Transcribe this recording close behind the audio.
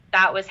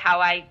that was how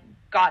I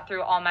got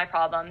through all my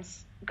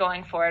problems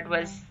going forward,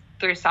 was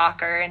through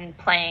soccer and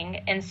playing.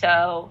 And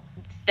so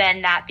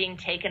then that being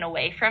taken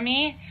away from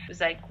me, it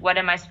was like, what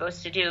am I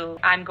supposed to do?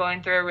 I'm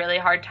going through a really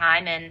hard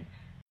time, and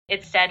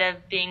instead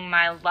of being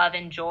my love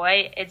and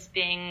joy, it's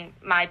being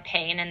my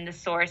pain and the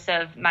source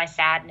of my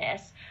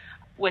sadness,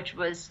 which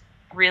was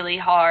really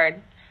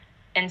hard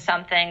and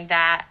something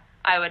that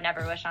I would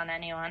never wish on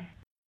anyone.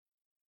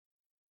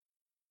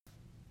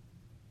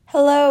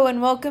 Hello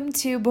and welcome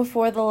to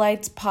Before the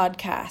Lights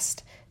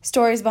podcast,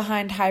 stories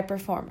behind high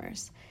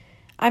performers.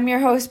 I'm your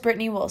host,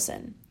 Brittany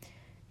Wilson.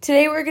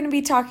 Today we're going to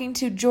be talking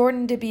to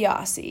Jordan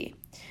DiBiase,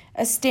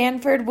 a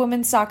Stanford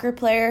women's soccer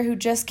player who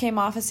just came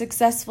off a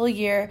successful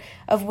year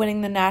of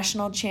winning the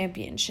national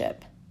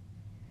championship.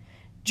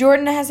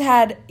 Jordan has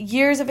had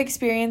years of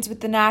experience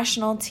with the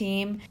national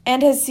team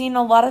and has seen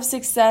a lot of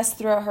success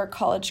throughout her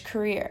college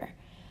career.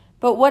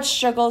 But what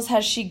struggles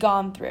has she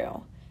gone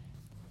through?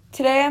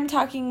 Today I'm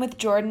talking with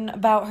Jordan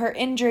about her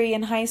injury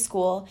in high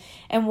school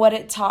and what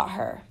it taught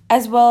her,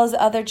 as well as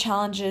other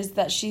challenges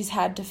that she's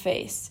had to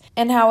face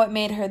and how it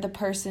made her the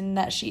person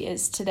that she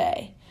is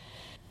today.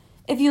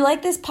 If you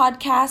like this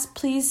podcast,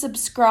 please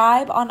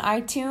subscribe on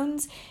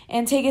iTunes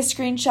and take a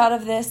screenshot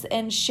of this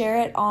and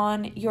share it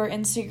on your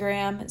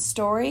Instagram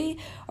story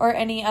or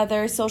any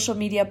other social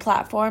media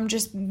platform.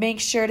 Just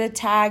make sure to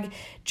tag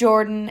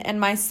Jordan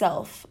and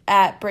myself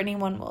at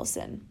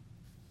Brittany1Wilson.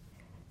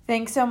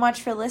 Thanks so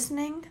much for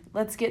listening.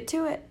 Let's get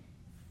to it.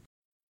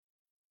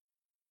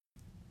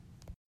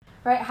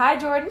 Right. Hi,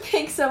 Jordan.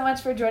 Thanks so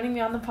much for joining me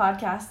on the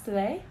podcast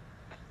today.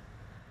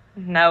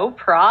 No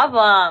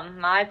problem.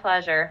 My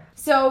pleasure.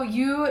 So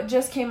you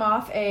just came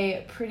off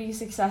a pretty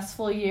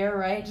successful year,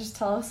 right? Just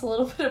tell us a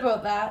little bit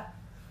about that.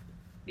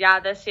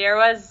 Yeah, this year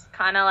was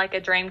kind of like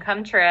a dream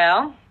come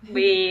true.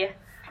 We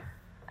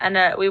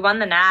won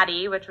the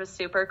Natty, which was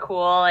super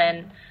cool,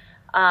 and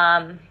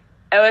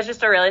it was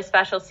just a really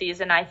special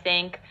season. I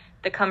think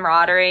the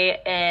camaraderie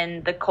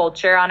and the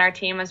culture on our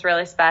team was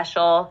really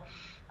special,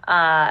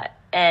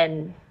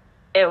 and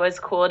it was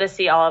cool to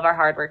see all of our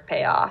hard work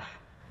pay off.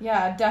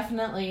 Yeah,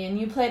 definitely, and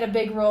you played a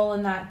big role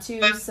in that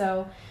too.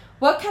 So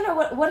what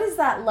is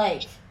that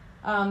like,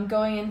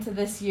 going into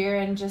this year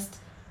and just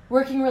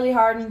working really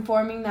hard and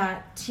forming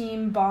that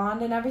team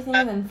bond and everything,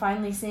 and then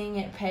finally seeing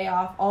it pay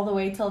off all the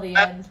way till the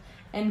end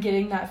and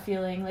getting that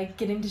feeling, like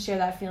getting to share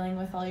that feeling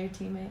with all your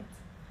teammates?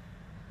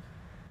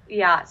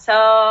 Yeah,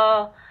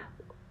 so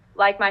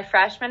like my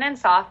freshman and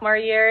sophomore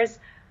years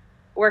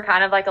were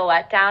kind of like a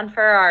letdown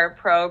for our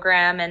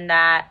program, and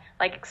that,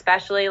 like,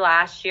 especially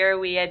last year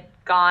we had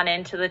gone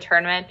into the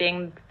tournament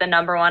being the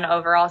number one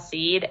overall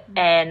seed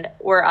and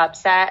were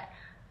upset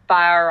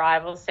by our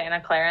rivals Santa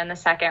Clara in the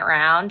second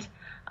round.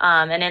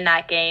 And in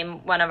that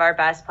game, one of our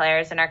best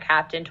players and our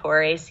captain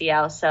tore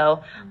ACL.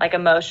 So like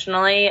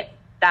emotionally,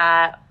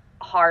 that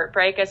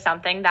heartbreak is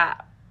something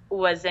that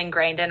was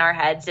ingrained in our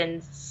heads.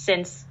 And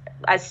since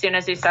as soon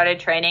as we started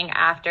training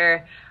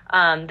after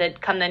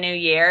the new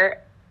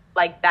year,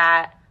 like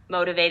that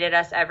motivated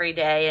us every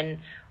day, and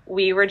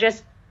we were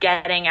just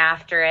getting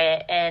after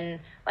it. And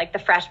like the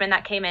freshmen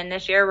that came in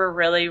this year were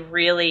really,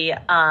 really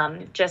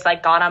just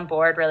like got on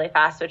board really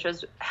fast, which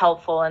was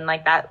helpful. And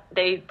like that,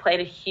 they played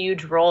a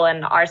huge role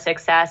in our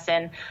success.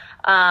 And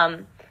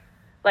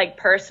like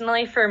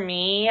personally for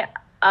me,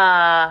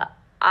 I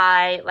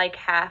like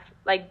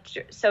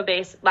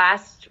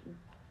last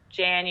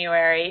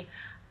January,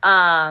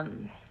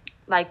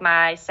 like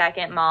my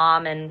second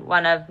mom and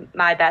one of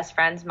my best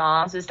friend's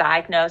moms was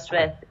diagnosed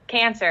with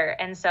cancer.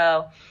 And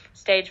so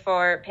stage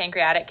 4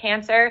 pancreatic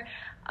cancer,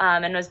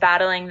 and was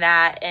battling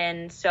that.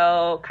 And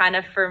so kind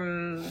of for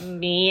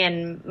me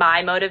and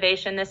my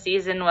motivation this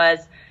season was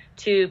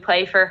to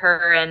play for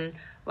her. And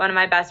one of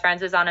my best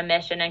friends was on a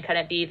mission and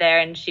couldn't be there,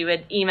 and she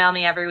would email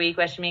me every week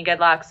wishing me good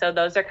luck. So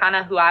those are kind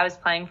of who I was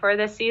playing for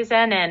this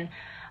season. And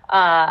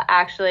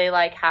actually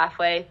like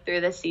halfway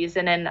through the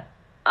season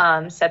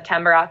in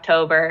September,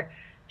 October,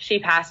 she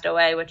passed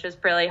away, which was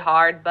really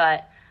hard,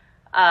 but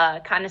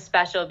kind of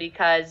special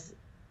because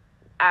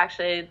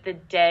actually the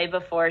day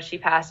before she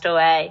passed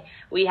away,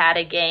 we had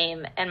a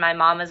game and my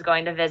mom was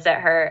going to visit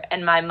her,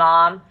 and my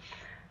mom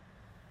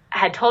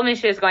had told me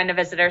she was going to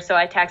visit her. So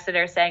I texted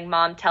her saying,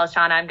 "Mom, tell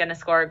Shauna I'm going to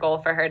score a goal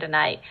for her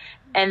tonight."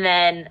 And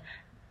then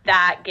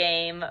that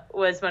game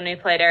was when we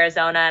played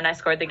Arizona and I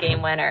scored the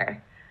game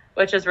winner,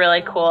 which was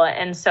really cool.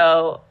 And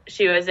so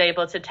she was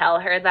able to tell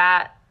her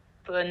that,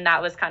 and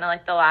that was kind of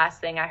like the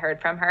last thing I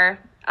heard from her,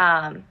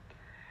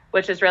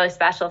 which was really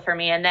special for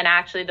me. And then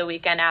actually the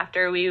weekend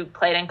after, we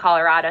played in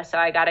Colorado, so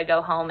I got to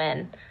go home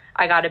and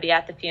I got to be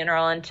at the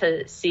funeral and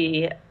to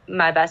see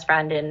my best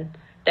friend and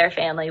their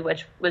family,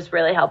 which was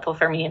really helpful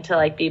for me, and to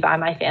like be by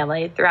my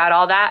family throughout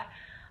all that.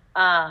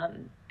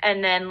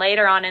 And then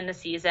later on in the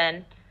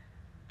season,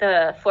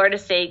 the Florida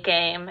State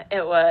game,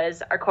 it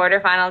was our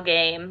quarterfinal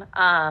game.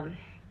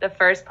 The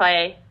first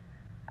play,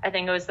 I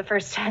think it was the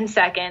first 10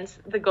 seconds,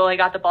 the goalie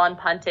got the ball and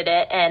punted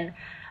it. And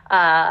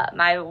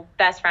my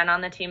best friend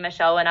on the team,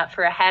 Michelle, went up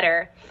for a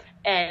header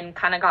and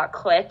kind of got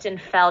clipped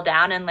and fell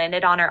down and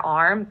landed on her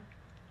arm.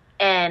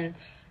 And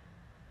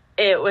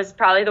it was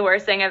probably the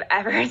worst thing I've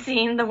ever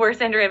seen, the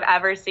worst injury I've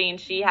ever seen.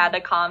 She had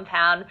a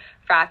compound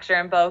fracture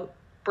and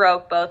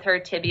broke both her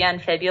tibia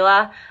and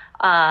fibula.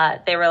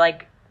 They were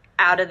like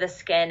out of the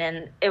skin,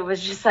 and it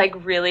was just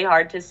like really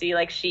hard to see.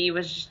 Like she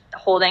was just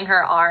holding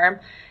her arm,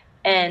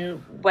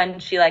 and when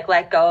she like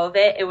let go of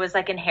it, it was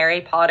like in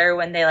Harry Potter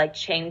when they like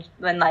changed,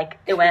 when like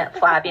it went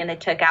flabby and they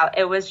took out,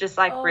 it was just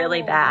like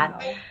really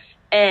bad.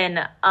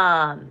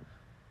 Wow.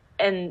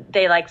 And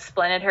they like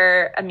splinted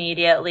her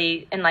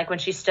immediately. And like when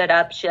she stood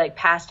up, she like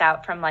passed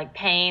out from like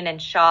pain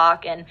and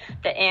shock, and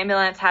the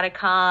ambulance had to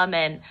come.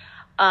 And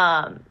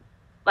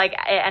like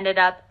it ended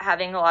up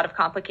having a lot of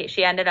complications.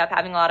 She ended up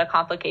having a lot of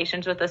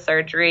complications with the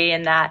surgery,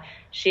 and that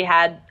she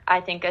had,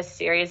 I think, a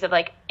series of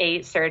like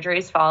 8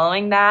 surgeries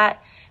following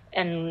that,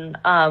 and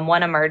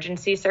 1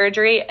 emergency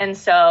surgery. And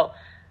so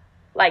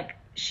like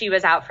she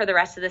was out for the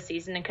rest of the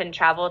season and couldn't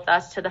travel with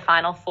us to the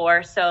Final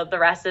Four. So the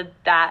rest of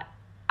that,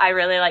 I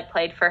really like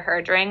played for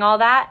her during all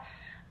that.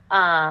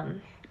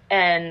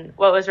 And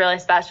what was really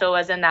special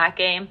was in that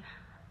game,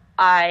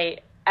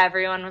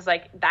 everyone was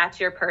like, that's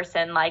your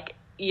person. Like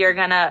you're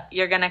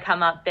gonna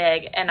come up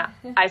big. And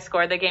I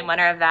scored the game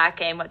winner of that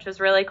game, which was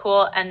really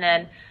cool. And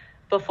then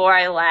before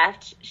I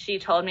left, she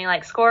told me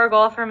like, score a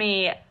goal for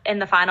me in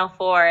the Final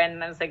Four.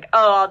 And I was like,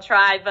 oh, I'll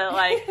try. But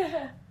like,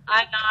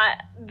 I'm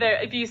not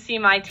there. If you see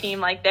my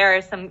team, like there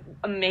are some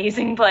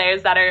amazing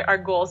players that are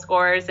goal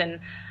scorers, and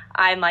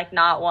I'm like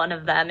not one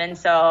of them. And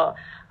so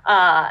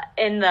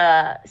in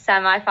the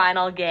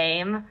semifinal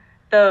game,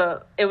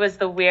 it was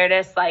the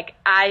weirdest, like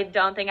I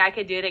don't think I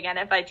could do it again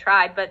if I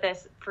tried, but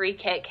this free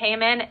kick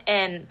came in,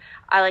 and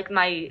I like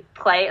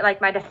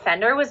my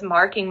defender was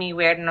marking me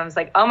weird, and I was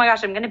like, oh my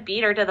gosh, I'm gonna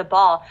beat her to the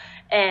ball.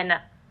 And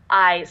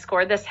I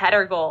scored this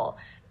header goal,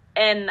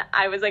 and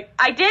I was like,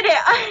 I did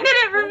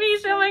it for me.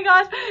 Oh my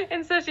gosh.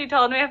 And so she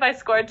told me if I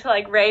scored to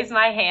like raise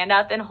my hand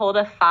up and hold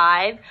a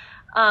 5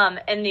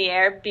 in the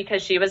air,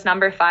 because she was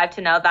number 5,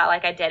 to know that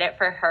like I did it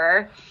for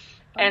her.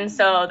 And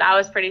so that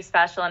was pretty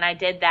special, and I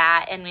did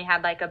that, and we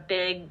had like a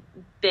big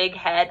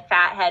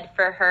fat head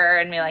for her,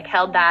 and we like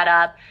held that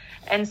up.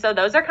 And so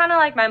those are kind of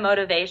like my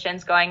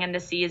motivations going into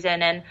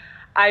season. And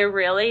I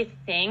really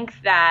think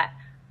that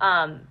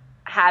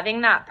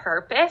having that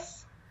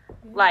purpose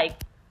like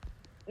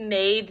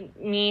made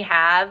me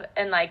have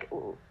and like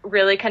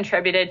really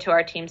contributed to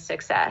our team's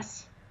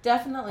success.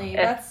 Definitely.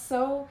 That's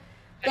so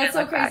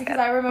crazy, because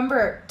I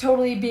remember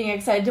totally being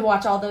excited to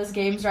watch all those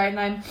games, right? And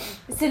I'm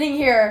sitting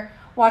here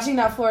watching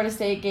that Florida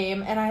State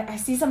game, and I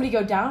see somebody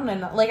go down,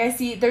 and like I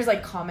see there's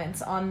like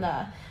comments on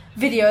the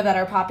video that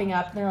are popping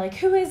up, and they're like,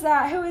 who is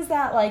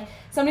that? Like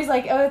somebody's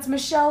like, oh, it's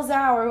Michelle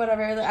Zhao or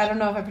whatever. I don't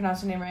know if I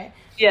pronounced her name right.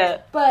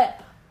 Yeah.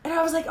 And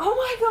I was like, oh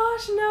my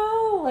gosh,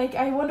 no. Like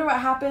I wonder what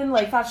happened.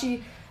 Like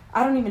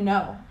I don't even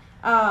know.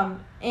 And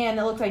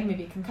it looked like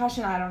maybe a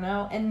concussion, I don't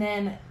know. And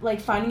then,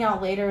 like, finding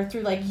out later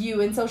through, like,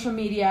 you and social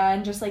media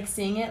and just, like,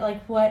 seeing it,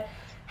 like, what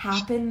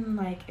happened,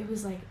 like, it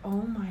was like,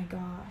 oh, my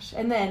gosh.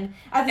 And then,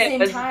 at the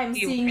same time,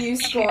 seeing you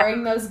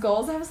scoring those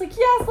goals, I was like,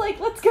 yes, like,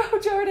 let's go,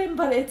 Jordan.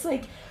 But it's,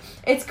 like,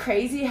 it's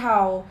crazy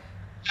how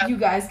you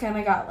guys kind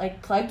of got,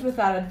 like, plagued with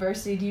that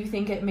adversity. Do you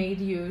think it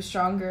made you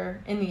stronger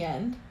in the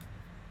end?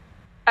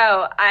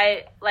 Oh,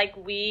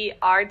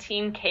 our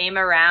team came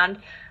around,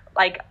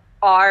 like,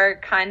 our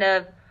kind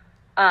of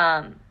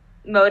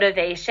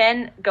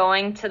motivation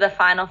going to the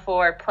Final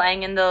Four,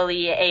 playing in the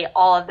Elite Eight,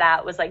 all of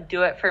that was like,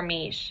 do it for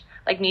Mish.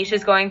 Like Mish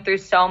is going through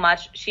so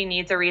much. She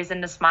needs a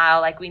reason to smile.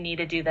 Like we need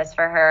to do this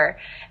for her.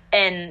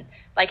 And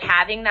like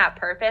having that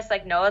purpose,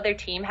 like no other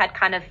team had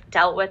kind of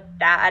dealt with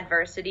that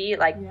adversity,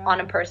 like on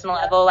a personal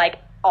level, like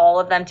all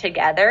of them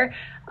together.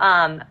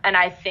 And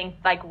I think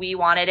like we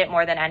wanted it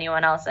more than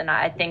anyone else. And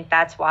I think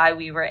that's why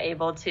we were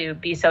able to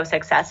be so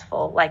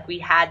successful. Like we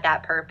had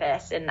that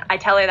purpose. And I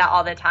tell her that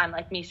all the time,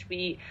 like Mish,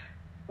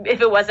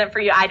 if it wasn't for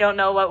you, I don't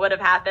know what would have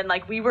happened.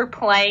 Like we were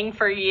playing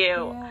for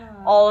you,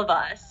 all of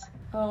us.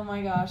 Oh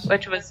my gosh.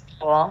 Which was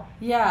cool.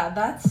 Yeah,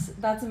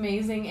 that's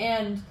amazing.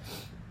 And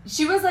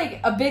she was like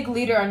a big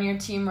leader on your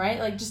team, right?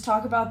 Like just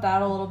talk about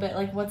that a little bit.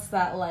 Like what's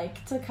that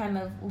like to kind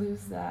of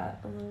lose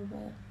that a little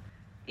bit?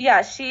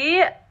 Yeah,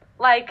 she's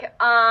like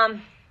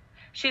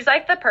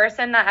the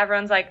person that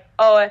everyone's like,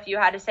 oh, if you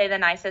had to say the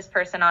nicest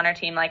person on her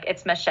team, like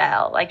it's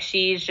Michelle. Like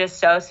she's just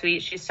so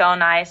sweet. She's so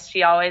nice.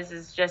 She always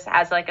is just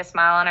has like a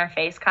smile on her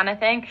face kind of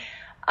thing.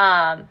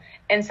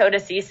 And so to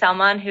see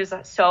someone who's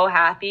so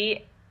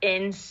happy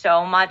in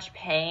so much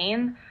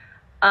pain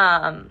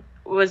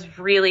was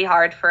really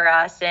hard for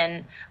us.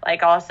 And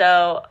like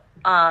also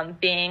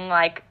being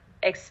like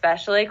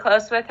especially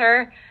close with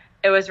her,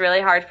 it was really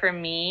hard for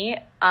me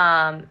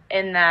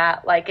in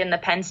that, like in the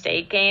Penn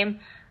State game,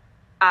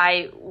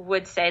 I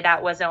would say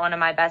that wasn't one of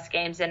my best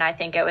games. And I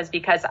think it was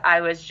because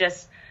I was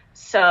just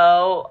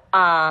so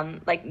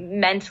like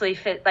mentally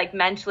fit, like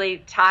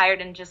mentally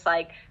tired and just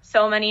like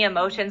so many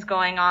emotions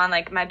going on.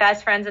 Like my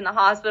best friend's in the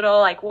hospital,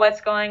 like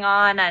what's going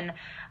on? And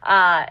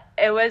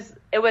it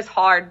was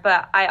hard.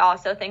 But I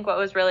also think what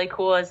was really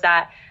cool is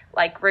that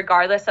like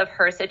regardless of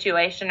her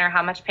situation or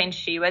how much pain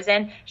she was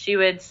in, she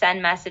would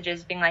send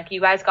messages being like,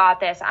 you guys got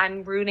this.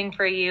 I'm rooting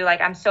for you.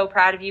 Like, I'm so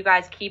proud of you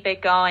guys. Keep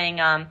it going.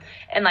 And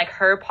like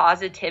her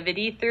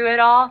positivity through it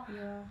all,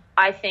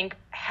 I think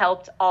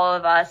helped all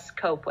of us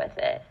cope with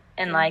it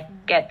and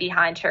like get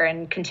behind her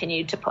and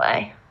continue to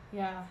play.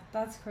 Yeah,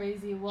 that's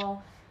crazy.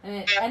 Well, and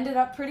it ended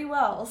up pretty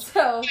well.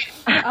 So,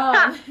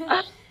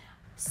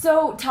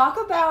 so talk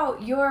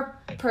about your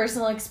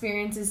personal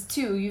experiences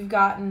too. You've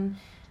gotten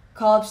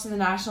call ups to the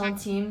national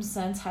team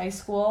since high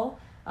school.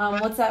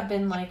 What's that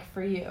been like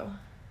for you?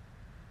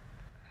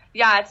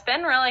 Yeah, it's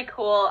been really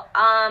cool.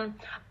 I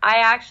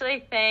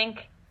actually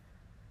think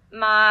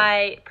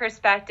my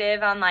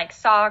perspective on like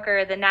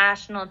soccer, the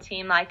national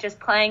team, like just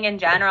playing in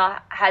general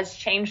has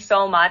changed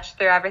so much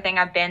through everything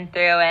I've been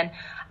through. And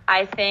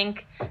I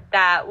think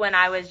that when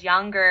I was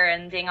younger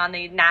and being on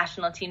the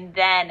national team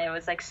then, it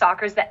was like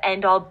soccer's the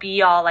end all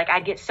be all. Like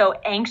I'd get so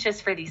anxious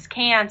for these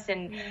camps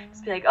and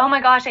just be like, oh my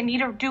gosh, I need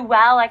to do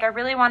well. Like I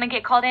really want to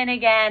get called in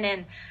again.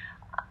 And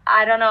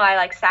I don't know, I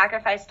like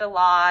sacrificed a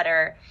lot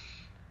and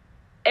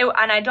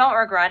I don't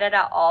regret it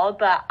at all.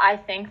 But I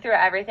think through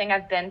everything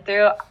I've been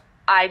through,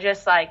 I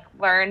just like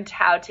learned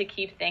how to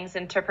keep things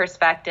into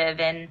perspective,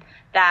 and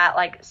that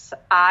like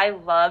I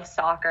love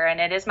soccer and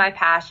it is my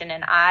passion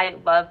and I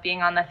love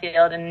being on the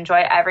field and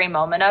enjoy every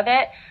moment of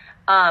it.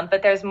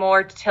 But there's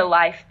more to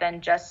life than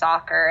just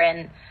soccer,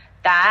 and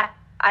that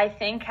I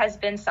think has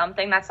been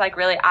something that's like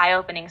really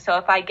eye-opening. So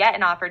if I get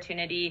an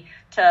opportunity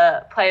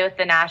to play with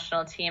the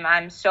national team,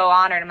 I'm so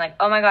honored. I'm like,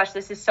 oh my gosh,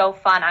 this is so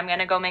fun. I'm going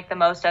to go make the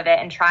most of it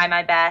and try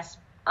my best.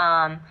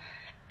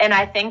 And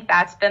I think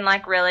that's been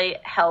like really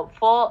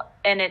helpful,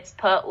 and it's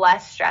put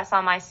less stress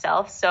on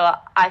myself. So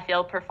I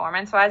feel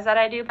performance-wise that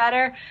I do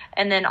better.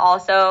 And then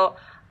also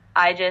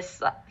I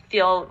just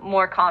feel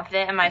more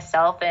confident in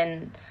myself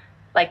and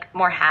like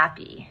more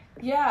happy.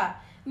 Yeah.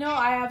 No,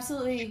 I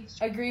absolutely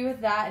agree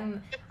with that.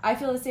 And I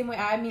feel the same way.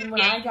 I mean,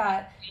 when I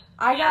got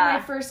my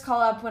first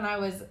call up when I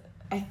was,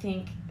 I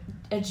think,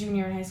 a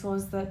junior in high school,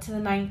 was to the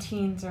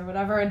 19s or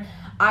whatever. And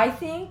I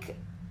think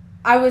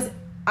I was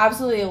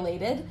absolutely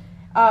elated.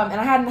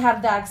 And I hadn't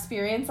had that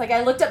experience. Like,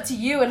 I looked up to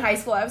you in high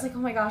school. I was like, oh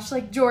my gosh,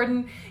 like,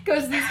 Jordan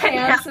goes to these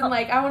camps, and,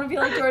 like, I want to be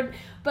like Jordan.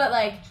 But,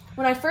 like,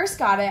 when I first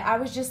got it, I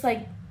was just,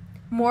 like,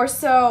 more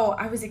so,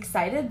 I was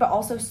excited, but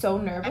also so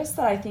nervous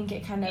that I think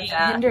it kind of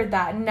hindered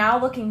that. And now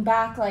looking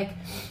back, like,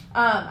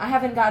 I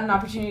haven't gotten an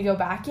opportunity to go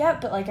back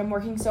yet, but, like, I'm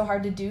working so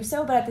hard to do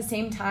so. But at the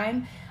same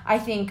time, I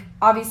think,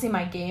 obviously,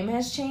 my game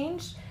has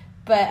changed.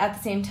 But at the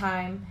same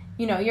time,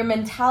 you know, your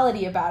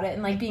mentality about it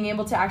and, like, being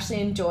able to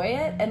actually enjoy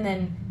it, and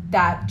then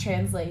that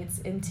translates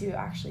into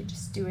actually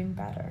just doing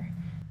better.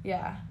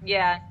 Yeah,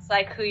 it's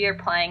like who you're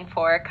playing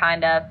for,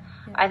 kind of.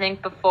 I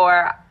think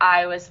before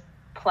I was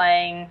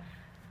playing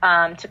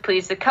to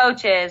please the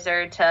coaches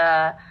or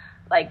to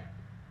like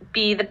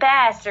be the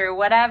best or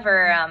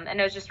whatever, and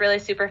it was just really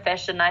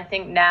superficial. And I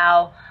think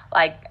now,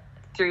 like,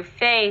 through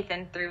faith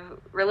and through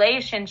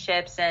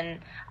relationships, and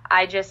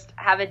I just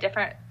have a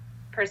different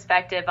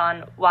perspective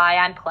on why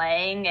I'm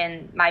playing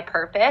and my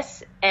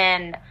purpose.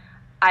 And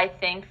I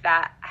think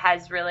that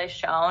has really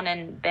shown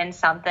and been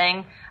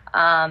something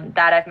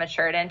that I've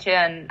matured into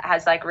and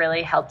has like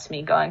really helped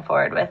me going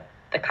forward with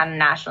the kind of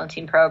national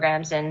team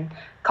programs and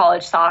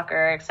college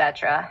soccer,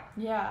 etc.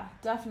 Yeah,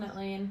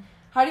 definitely. And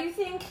how do you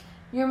think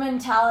your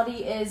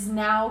mentality is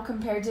now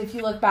compared to if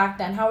you look back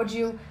then? How would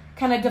you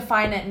kind of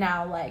define it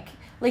now?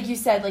 Like you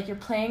said, like you're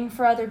playing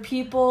for other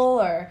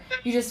people, or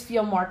you just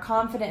feel more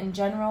confident in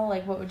general?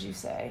 Like, what would you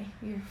say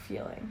you're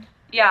feeling?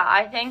 Yeah,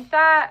 I think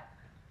that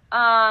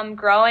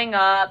growing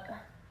up,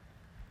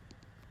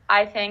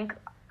 I think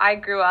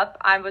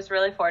I was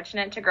really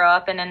fortunate to grow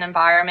up in an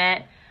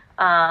environment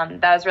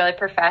that was really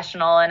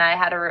professional, and I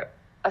had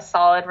a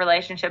solid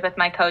relationship with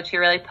my coach who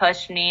really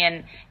pushed me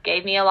and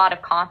gave me a lot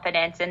of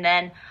confidence. And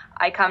then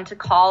I come to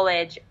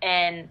college,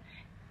 and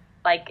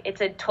like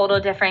it's a total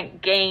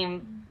different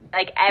game.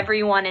 Like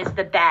everyone is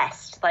the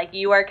best. Like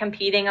you are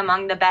competing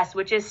among the best,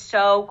 which is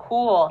so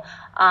cool.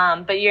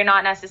 But you're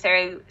not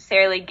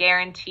necessarily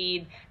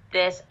guaranteed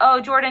this, oh,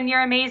 Jordan,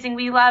 you're amazing,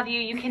 we love you,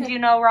 you can do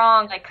no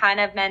wrong, like kind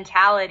of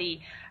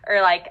mentality,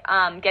 or like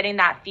getting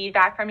that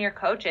feedback from your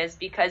coaches,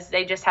 because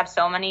they just have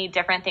so many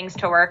different things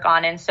to work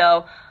on. And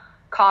so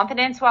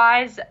confidence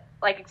wise,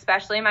 like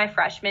especially my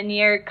freshman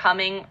year,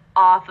 coming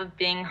off of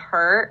being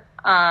hurt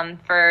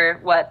for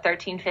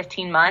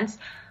 15 months,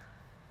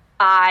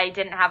 I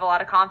didn't have a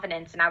lot of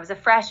confidence, and I was a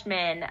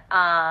freshman,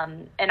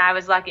 and I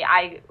was lucky.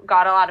 I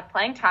got a lot of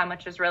playing time,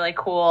 which was really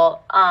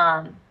cool.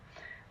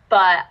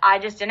 But I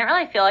just didn't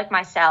really feel like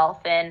myself.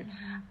 And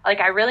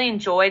like I really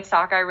enjoyed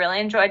soccer. I really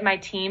enjoyed my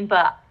team,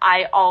 but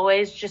I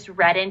always just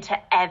read into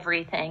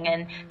everything.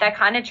 And that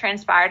kind of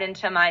transpired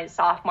into my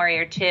sophomore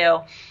year too.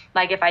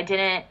 Like if I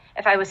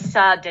was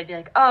subbed, I'd be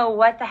like, oh,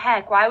 what the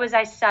heck? Why was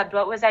I subbed?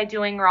 What was I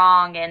doing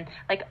wrong? And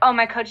like, oh,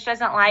 my coach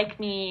doesn't like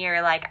me,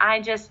 or like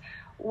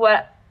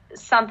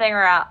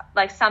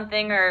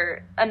something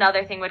or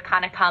another thing would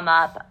kind of come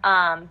up.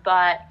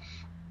 But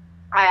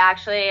I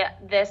actually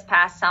this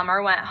past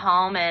summer went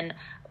home and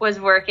was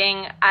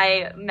working,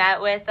 I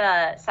met with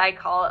a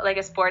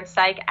sports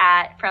psych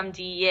from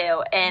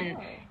DU, and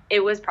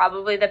it was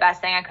probably the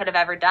best thing I could have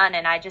ever done.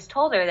 And I just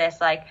told her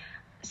this, like,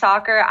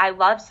 soccer, I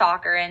love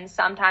soccer, and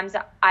sometimes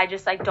I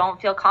just like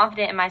don't feel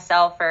confident in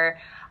myself, or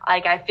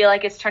like I feel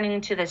like it's turning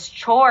into this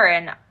chore,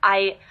 and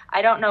I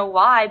don't know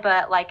why,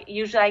 but like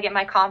usually I get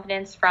my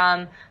confidence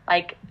from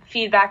like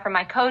feedback from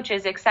my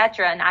coaches,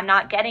 etc., and I'm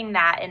not getting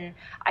that, and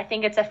I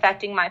think it's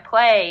affecting my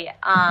play.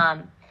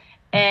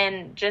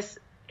 And just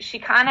she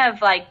kind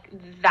of like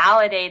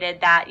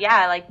validated that,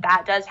 yeah, like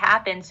that does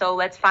happen, so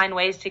let's find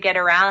ways to get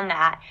around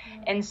that.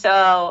 And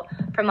so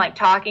from like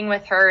talking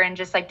with her and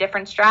just like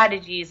different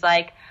strategies,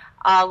 like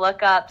I'll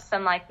look up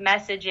some like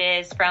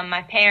messages from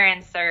my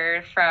parents,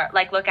 or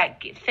like look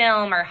at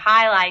film or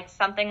highlights,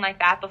 something like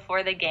that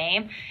before the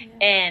game.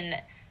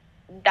 And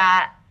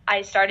that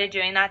I started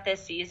doing that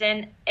this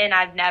season, and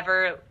I've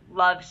never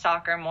loved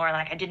soccer more.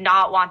 Like I did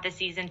not want the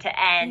season to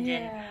end,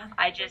 and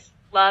I just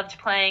loved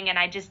playing, and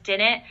I just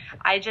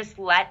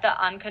let the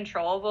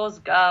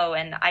uncontrollables go,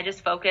 and I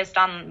just focused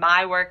on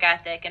my work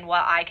ethic and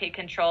what I could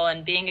control,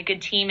 and being a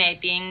good teammate,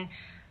 being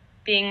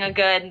a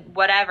good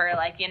whatever,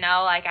 like, you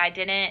know, like I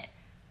didn't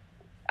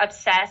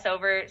obsess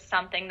over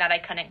something that I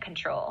couldn't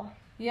control.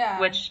 Yeah.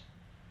 Which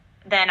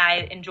then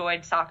I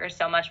enjoyed soccer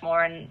so much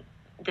more in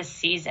this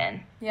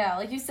season. Yeah,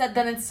 like you said,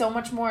 then it's so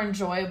much more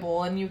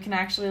enjoyable, and you can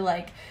actually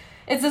like,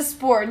 it's a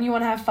sport and you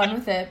want to have fun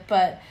with it,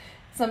 but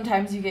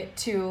sometimes you get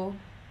too,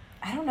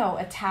 I don't know,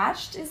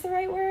 attached is the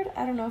right word?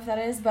 I don't know if that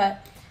is,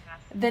 but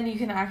then you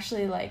can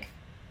actually, like,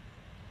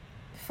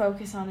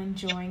 focus on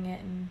enjoying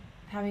it and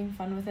having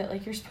fun with it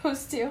like you're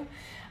supposed to.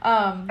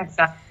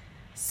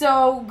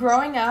 So,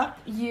 growing up,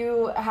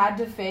 you had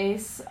to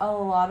face a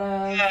lot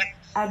of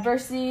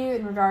adversity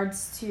in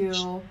regards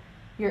to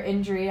your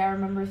injury. I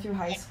remember through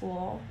high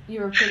school,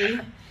 you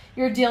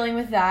were dealing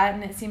with that,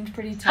 and it seemed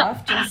pretty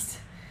tough. Just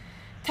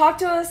talk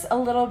to us a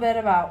little bit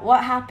about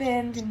what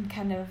happened and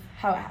kind of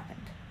how it happened.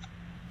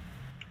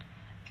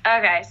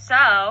 Okay,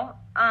 so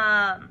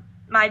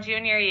my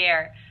junior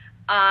year,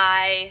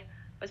 I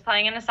was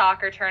playing in a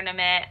soccer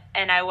tournament,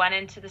 and I went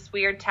into this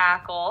weird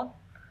tackle.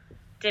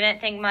 Didn't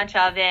think much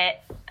of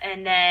it,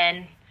 and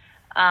then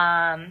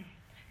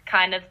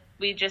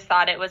we just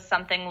thought it was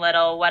something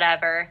little,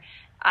 whatever.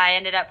 I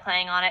ended up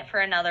playing on it for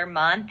another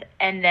month,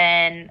 and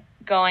then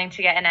going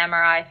to get an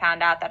MRI,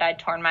 found out that I'd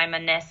torn my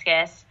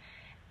meniscus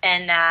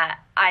and that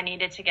I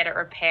needed to get it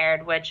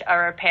repaired, which a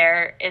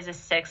repair is a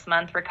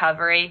 6-month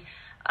recovery.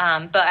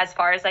 But as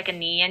far as like a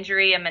knee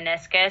injury, a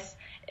meniscus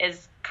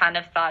is kind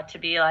of thought to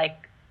be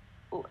like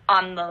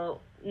on the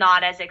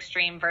not as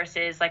extreme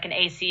versus like an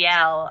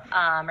ACL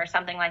or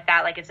something like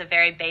that. Like it's a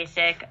very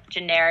basic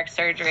generic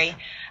surgery.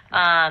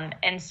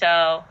 And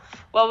so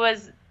what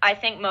was I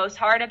think most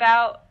hard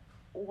about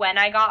when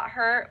I got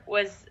hurt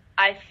was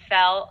I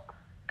felt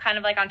kind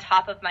of like on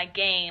top of my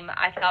game.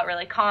 I felt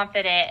really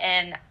confident,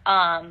 and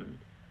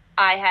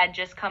I had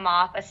just come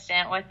off a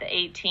stint with the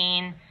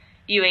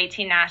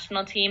U18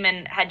 national team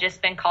and had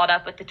just been called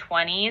up with the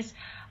 20s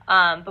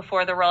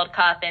before the World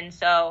Cup. And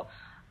so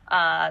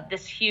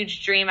this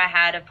huge dream I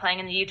had of playing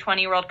in the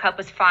U20 World Cup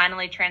was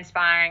finally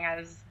transpiring. I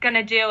was going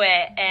to do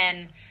it.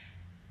 And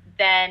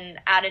then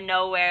out of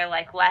nowhere,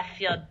 like left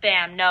field,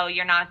 bam, no,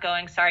 you're not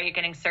going. Sorry, you're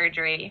getting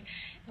surgery.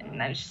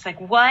 And I was just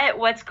like,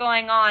 what's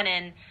going on?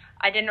 And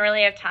I didn't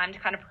really have time to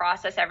kind of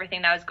process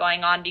everything that was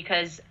going on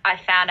because I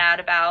found out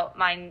about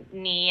my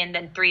knee and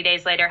then 3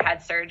 days later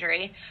had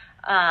surgery.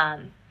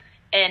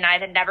 And I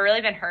had never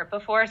really been hurt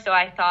before, so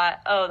I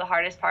thought, the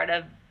hardest part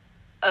of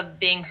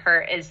being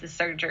hurt is the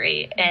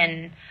surgery,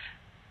 and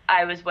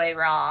I was way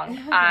wrong.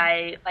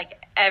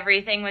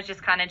 Everything was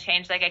just kind of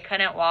changed. Like I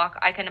couldn't walk,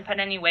 I couldn't put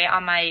any weight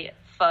on my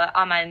foot,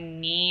 on my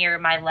knee or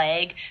my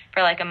leg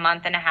for like a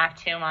month and a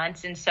half, 2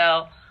 months, and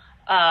so,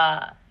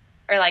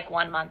 or like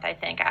 1 month, I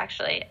think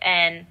actually,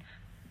 and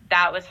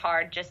that was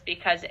hard just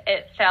because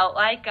it felt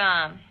like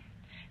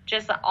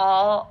just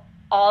all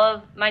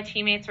of my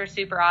teammates were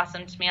super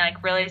awesome to me,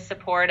 like really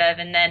supportive.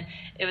 And then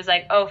it was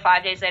like,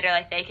 5 days later,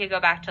 like they could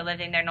go back to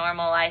living their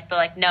normal life. But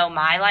like, no,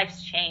 my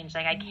life's changed.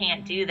 Like I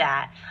can't do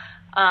that,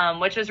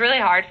 which was really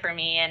hard for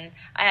me. And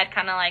I had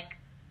kind of like,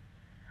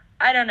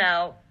 I don't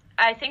know.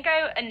 I think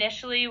I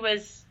initially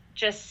was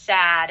just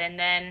sad. And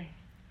then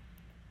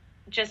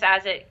just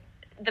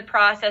the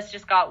process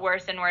just got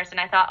worse and worse. And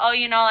I thought,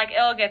 like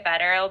it'll get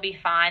better. It'll be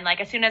fine.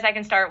 Like as soon as I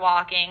can start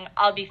walking,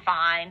 I'll be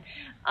fine.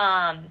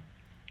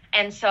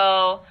 And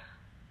so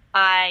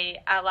I,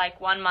 at like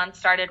 1 month,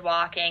 started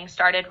walking,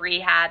 started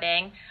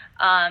rehabbing.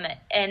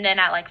 And then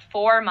at like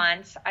 4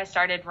 months, I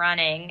started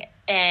running,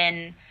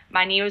 and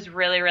my knee was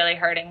really, really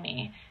hurting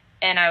me.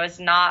 And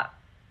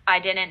I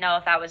didn't know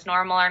if that was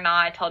normal or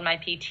not. I told my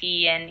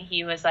PT, and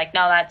he was like,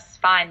 no, that's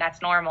fine.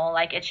 That's normal.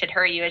 Like it should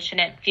hurt you. It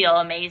shouldn't feel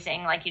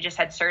amazing. Like you just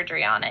had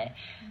surgery on it.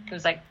 He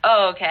was like,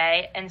 oh,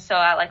 okay. And so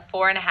at like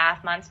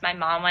 4.5 months, my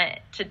mom went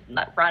to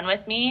run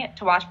with me,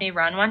 to watch me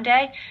run one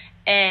day.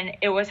 And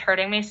it was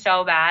hurting me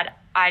so bad.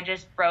 I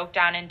just broke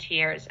down in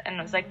tears and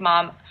was like,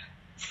 Mom,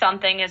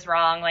 something is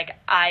wrong. Like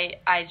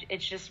it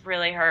just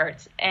really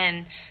hurts.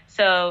 And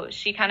so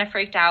she kind of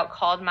freaked out,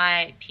 called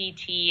my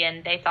PT,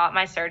 and they thought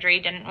my surgery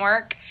didn't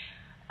work.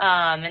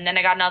 And then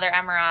I got another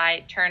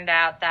MRI. Turned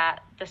out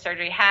that the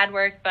surgery had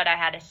worked, but I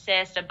had a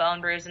cyst, a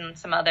bone bruise, and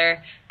some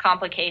other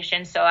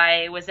complications. So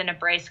I was in a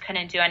brace,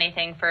 couldn't do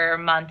anything for a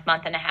month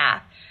and a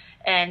half.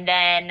 And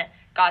then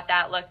got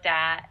that looked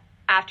at.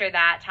 After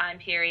that time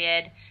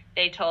period,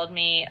 they told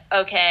me,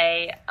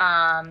 okay,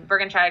 we're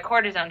going to try a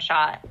cortisone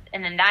shot.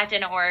 And then that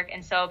didn't work.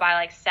 And so by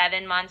like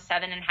 7 months,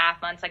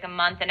 7.5 months, like a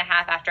month and a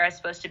half after I was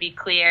supposed to be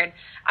cleared,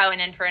 I went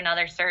in for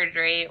another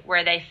surgery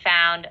where they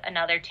found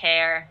another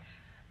tear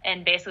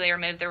and basically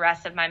removed the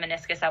rest of my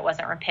meniscus that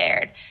wasn't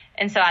repaired.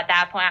 And so at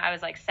that point, I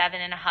was like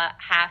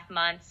 7.5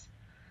 months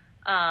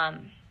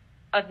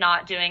of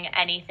not doing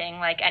anything,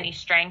 like any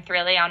strength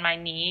really on my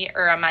knee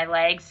or on my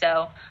leg.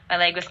 So my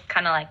leg was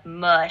kind of like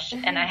mush,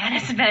 and I had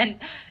to spend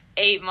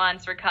 8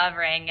 months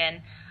recovering.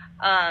 And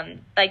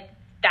like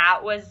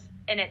that was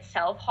in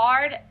itself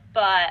hard,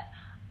 but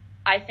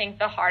I think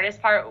the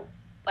hardest part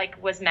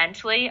like was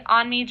mentally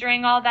on me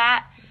during all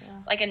that. Yeah.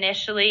 Like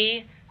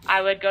initially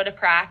I would go to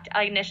practice.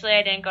 Initially,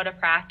 I didn't go to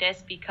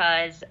practice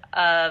because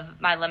of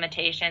my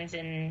limitations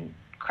in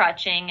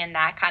crutching and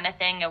that kind of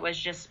thing. It was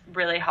just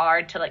really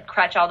hard to like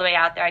crutch all the way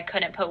out there. I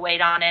couldn't put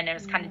weight on it, and it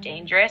was kind of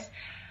dangerous.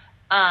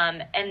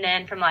 And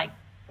then from like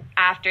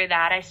after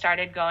that, I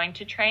started going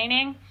to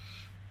training,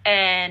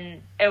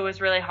 and it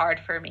was really hard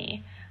for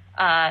me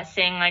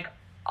seeing like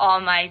all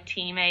my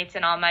teammates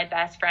and all my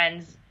best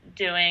friends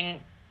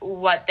doing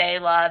what they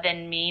love,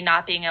 and me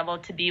not being able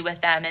to be with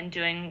them and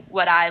doing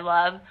what I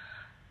love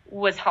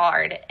was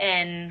hard.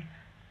 And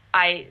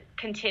I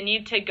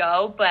continued to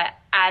go, but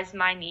as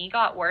my knee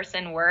got worse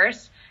and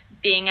worse,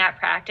 being at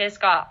practice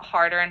got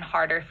harder and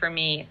harder for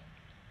me.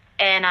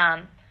 And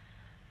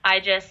I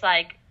just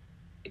like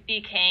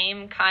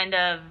became kind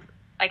of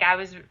like I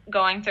was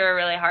going through a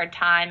really hard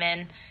time,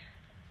 and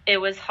it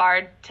was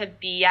hard to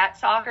be at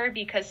soccer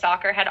because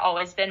soccer had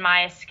always been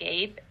my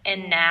escape,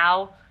 and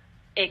now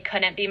it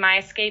couldn't be my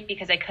escape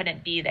because I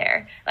couldn't be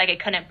there. Like I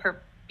couldn't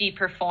be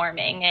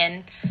performing.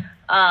 And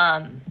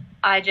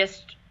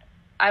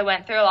I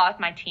went through a lot with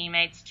my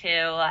teammates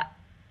too.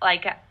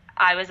 Like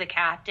I was a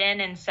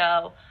captain, and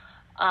so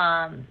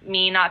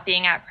me not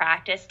being at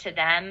practice to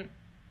them,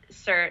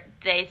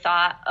 they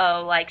thought,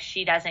 oh, like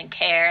she doesn't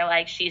care,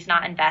 like she's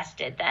not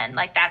invested then.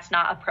 Like that's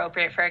not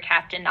appropriate for a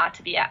captain not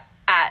to be at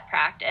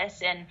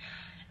practice. And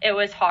it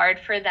was hard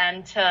for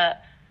them to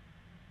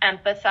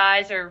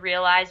empathize or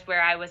realize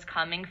where I was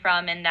coming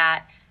from, and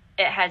that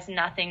it has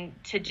nothing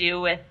to do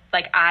with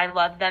like I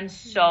love them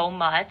so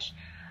much.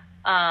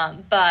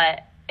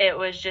 But it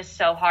was just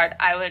so hard.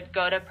 I would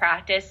go to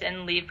practice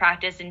and leave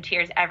practice in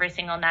tears every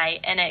single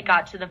night. And it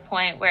got to the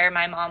point where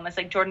my mom was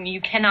like, Jordan,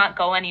 you cannot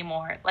go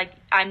anymore. Like,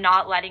 I'm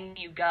not letting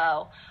you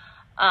go.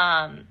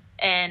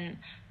 And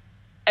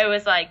it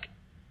was like,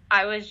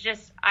 I was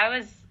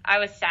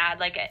sad.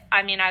 Like,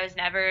 I mean, I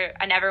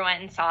never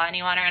went and saw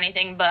anyone or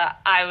anything, but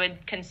I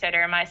would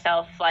consider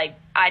myself like,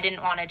 I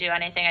didn't want to do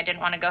anything. I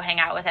didn't want to go hang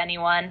out with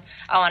anyone.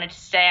 I wanted to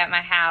stay at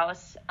my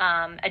house.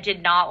 I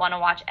did not want to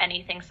watch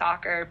anything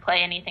soccer,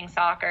 play anything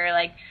soccer.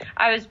 Like,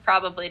 I was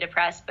probably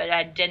depressed, but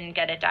I didn't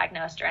get it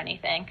diagnosed or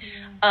anything.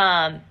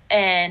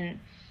 And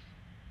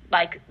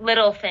like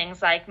little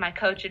things, like my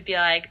coach would be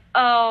like,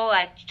 oh,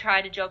 like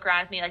try to joke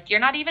around with me. Like,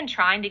 you're not even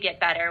trying to get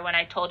better, when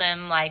I told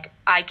him like,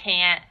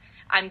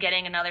 I'm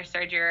getting another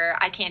surgery, or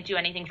I can't do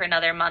anything for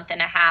another month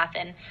and a half.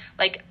 And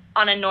like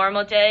on a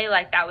normal day,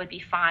 like that would be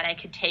fine. I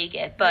could take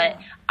it. But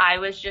I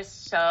was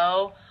just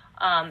so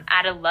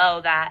at a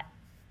low that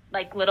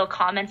like little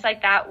comments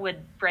like that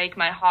would break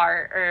my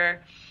heart.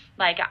 Or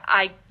like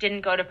I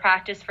didn't go to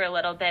practice for a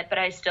little bit, but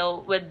I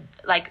still would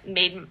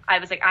I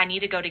was like, I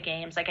need to go to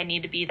games. Like I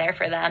need to be there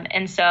for them.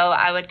 And so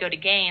I would go to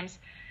games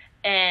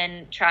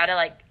and try to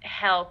like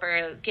help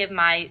or give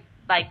my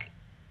like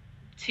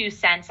 2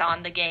 cents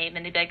on the game,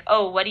 and they'd be like,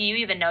 oh, what do you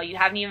even know? You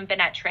haven't even been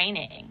at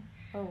training.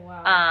 Oh,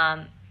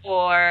 wow.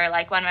 Or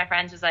like one of my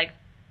friends was like,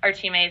 our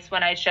teammates,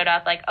 when I showed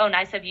up, like, oh,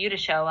 nice of you to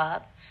show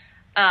up.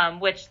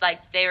 Which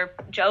like they were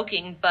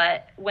joking,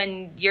 but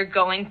when you're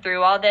going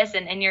through all this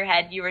and in your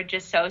head, you were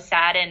just so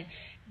sad and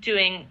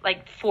doing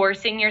like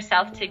forcing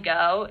yourself to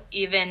go,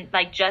 even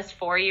like just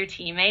for your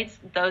teammates,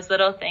 those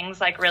little things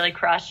like really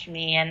crushed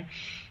me. And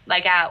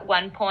like at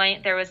one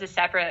point there was a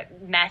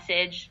separate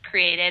message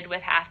created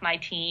with half my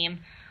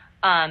team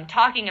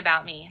talking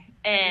about me,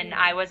 and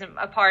I wasn't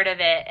a part of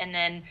it. And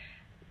then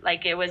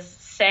like it was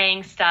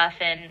saying stuff,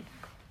 and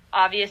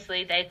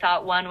obviously they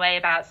thought one way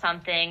about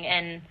something,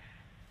 and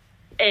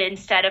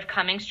instead of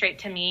coming straight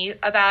to me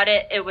about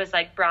it, it was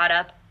like brought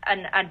up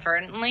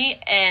inadvertently,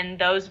 and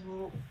those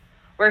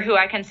were who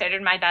I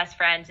considered my best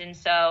friends. And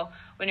so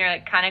when you're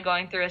like kind of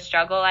going through a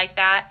struggle like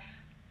that,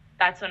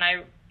 that's when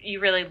you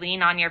really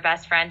lean on your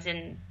best friends.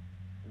 And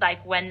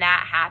like when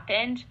that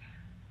happened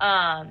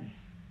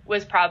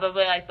was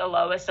probably like the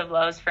lowest of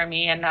lows for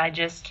me, and I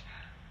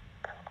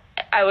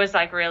was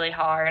like really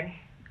hard.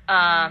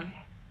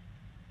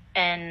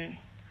 And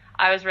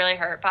I was really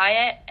hurt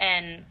by it.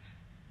 And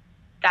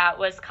that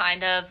was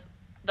kind of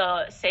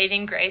the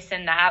saving grace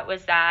in that,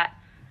 was that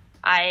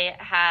I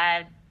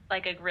had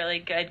like a really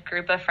good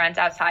group of friends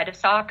outside of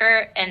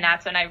soccer. And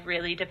that's when I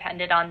really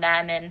depended on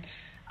them. And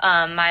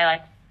my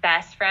like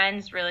best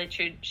friends really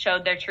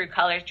showed their true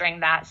colors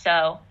during that.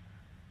 So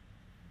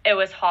it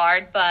was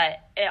hard, but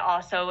it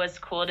also was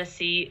cool to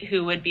see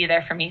who would be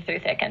there for me through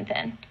thick and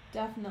thin.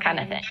 Definitely. Kind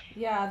of thing.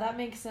 Yeah, that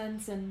makes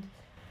sense. And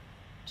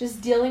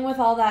just dealing with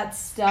all that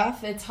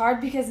stuff, it's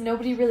hard because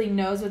nobody really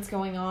knows what's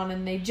going on,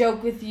 and they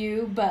joke with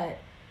you, but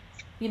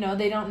you know,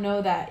 they don't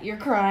know that you're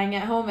crying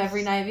at home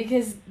every night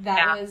because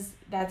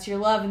that's your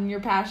love and your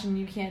passion.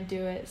 You can't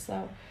do it.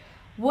 So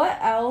what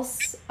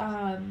else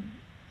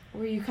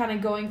were you kind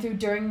of going through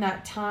during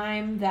that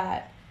time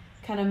that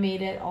kind of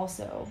made it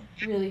also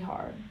really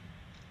hard?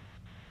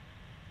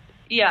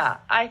 Yeah,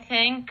 I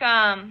think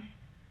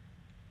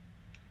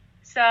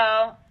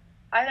so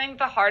I think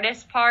the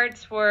hardest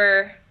parts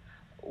were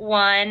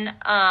one,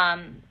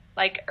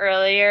 like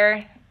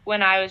earlier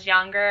when I was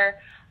younger,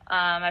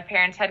 my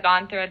parents had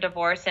gone through a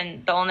divorce,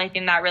 and the only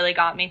thing that really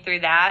got me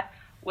through that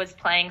was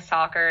playing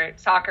soccer.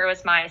 Soccer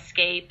was my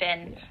escape,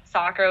 and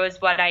soccer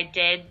was what I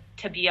did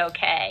to be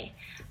okay.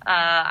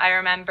 I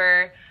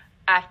remember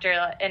after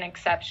an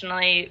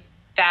exceptionally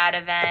bad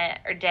event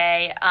or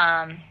day,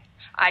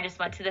 I just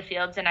went to the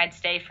fields, and I'd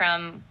stay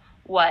from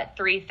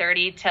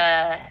 3:30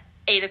 to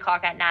 8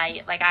 o'clock at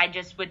night. Like, I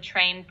just would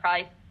train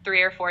probably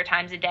 3 or 4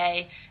 times a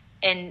day,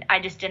 and I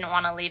just didn't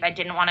want to leave. I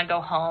didn't want to go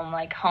home.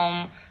 Like,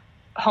 home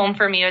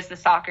for me was the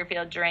soccer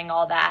field during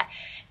all that.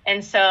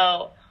 And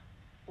so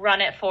run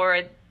it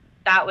forward,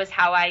 that was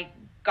how I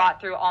got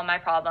through all my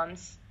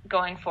problems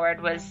going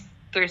forward, was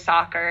through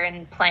soccer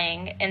and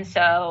playing. And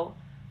so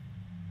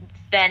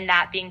then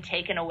that being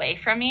taken away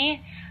from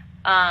me,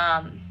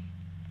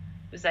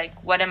 was like,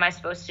 what am I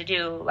supposed to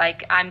do?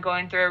 Like, I'm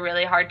going through a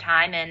really hard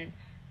time, and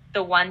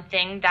the one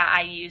thing that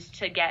I used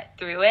to get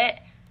through it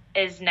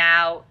is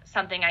now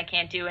something I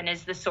can't do, and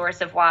is the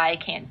source of why I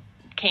can't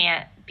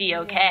be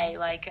okay.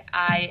 Like,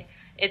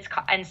 it's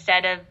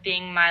instead of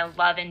being my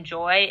love and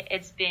joy,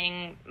 it's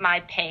being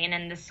my pain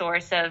and the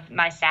source of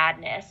my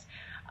sadness.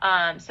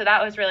 So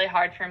that was really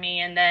hard for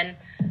me. And then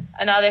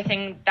another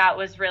thing that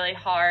was really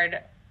hard,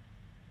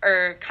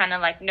 or kind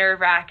of like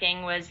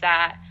nerve-wracking, was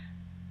that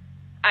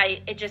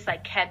it just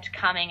like kept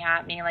coming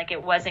at me. Like,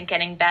 it wasn't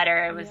getting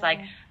better. It was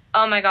like,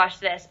 oh my gosh,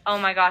 this, oh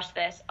my gosh,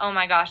 this, oh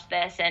my gosh,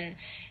 this. And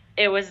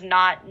it was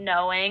not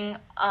knowing,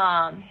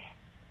 kind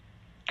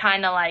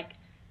of like,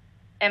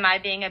 am I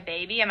being a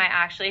baby? Am I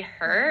actually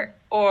hurt?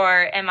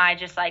 Or am I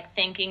just like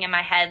thinking in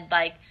my head,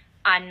 like,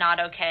 I'm not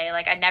okay?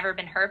 Like, I'd never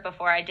been hurt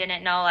before. I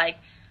didn't know, like,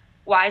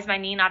 why is my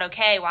knee not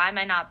okay? Why am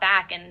I not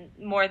back? And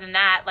more than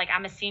that, like,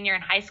 I'm a senior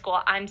in high school.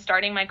 I'm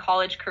starting my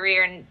college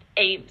career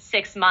in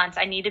 6 months.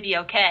 I need to be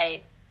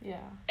okay. Yeah.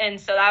 And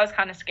so that was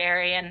kind of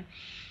scary. And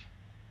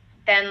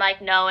then,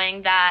 like,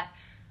 knowing that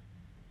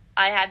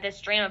I had this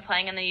dream of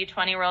playing in the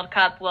U20 World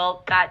Cup.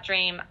 Well, that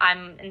dream,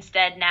 I'm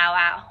instead now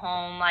at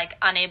home, like,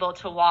 unable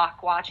to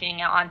walk, watching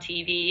it on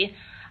TV.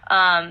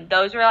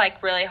 Those were,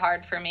 like, really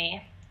hard for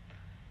me.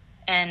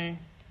 And,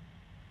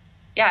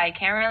 yeah, I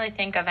can't really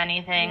think of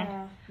anything.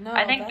 Yeah. No,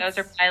 I think those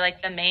are probably,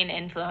 like, the main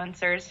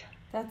influencers.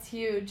 That's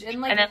huge.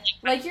 And, like, and then,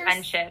 like your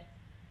friendship.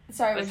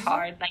 Sorry, was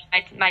hard.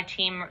 Like,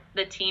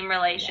 the team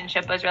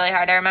relationship was really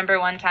hard. I remember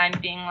one time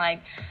being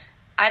like,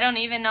 I don't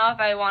even know if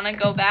I want to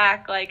go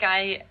back. Like,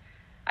 I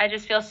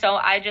just felt so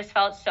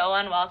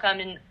unwelcome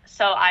and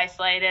so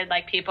isolated.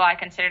 Like, people I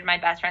considered my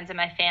best friends and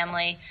my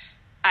family,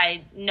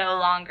 I no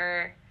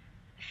longer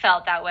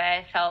felt that way.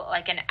 I felt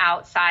like an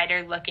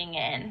outsider looking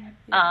in,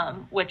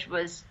 which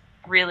was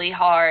really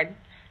hard,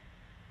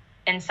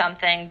 and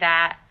something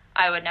that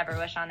I would never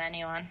wish on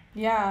anyone.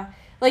 Yeah.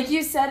 Like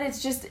you said,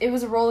 it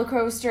was a roller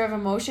coaster of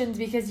emotions,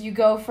 because you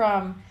go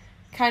from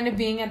kind of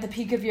being at the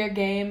peak of your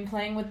game,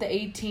 playing with the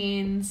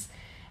 18s,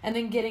 and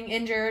then getting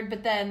injured,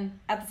 but then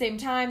at the same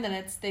time,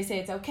 then they say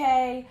it's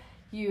okay,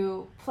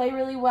 you play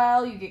really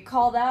well, you get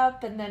called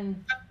up, and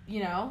then,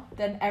 you know,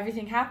 then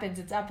everything happens.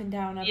 It's up and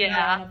down, up and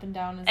down, up and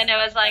down. And it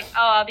was like,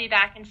 oh, I'll be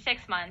back in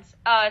 6 months.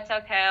 Oh, it's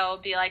okay, I'll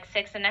be like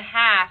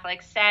 6.5,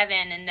 like 7,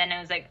 and then it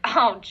was like,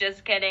 oh,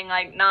 just kidding,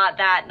 like, not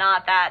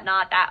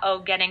that, oh,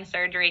 getting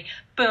surgery,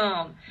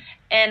 boom.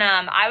 And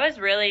I was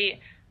really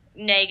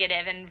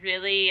negative and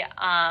really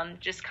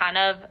just kind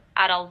of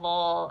at a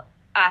lull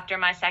after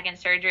my second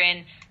surgery.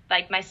 And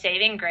like, my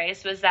saving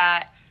grace was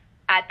that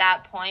at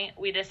that point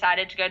we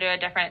decided to go to a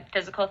different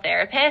physical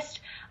therapist.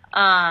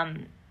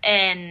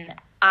 And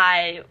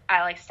I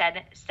like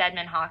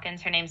Stedman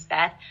Hawkins, her name's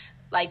Beth,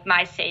 like,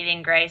 my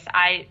saving grace.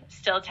 I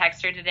still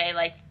text her today,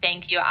 like,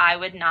 thank you. I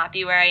would not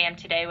be where I am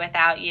today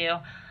without you.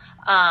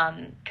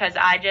 'Cause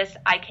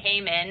I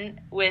came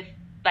in with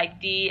like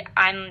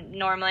I'm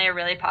normally a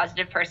really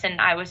positive person.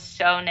 I was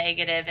so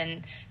negative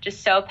and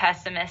just so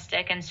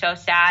pessimistic and so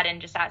sad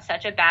and just at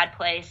such a bad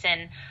place.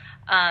 And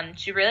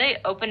she really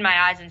opened my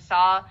eyes and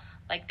saw,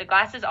 like, the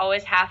glass is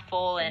always half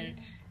full, and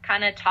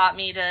kind of taught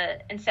me to,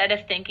 instead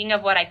of thinking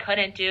of what I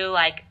couldn't do,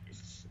 like,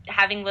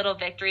 having little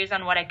victories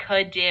on what I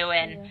could do.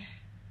 And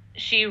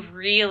she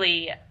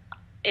really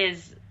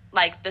is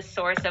like the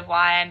source of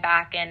why I'm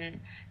back, and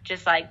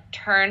just like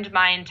turned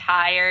my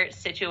entire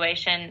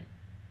situation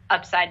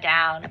upside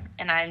down.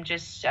 And I'm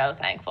just so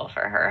thankful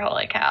for her.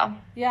 Holy cow.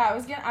 Yeah, I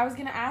was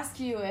gonna ask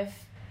you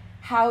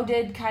how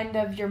did kind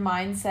of your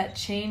mindset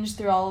change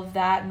through all of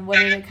that, and what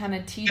did it kind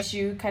of teach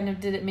you? Kind of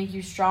did it make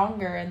you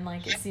stronger? And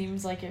like it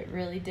seems like it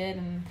really did,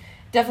 and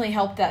definitely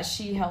helped that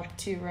she helped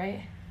too,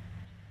 right?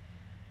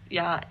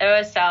 Yeah, it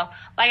was so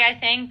like I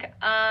think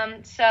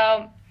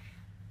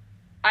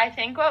I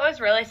think what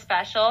was really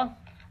special,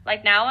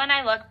 like now when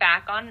I look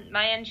back on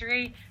my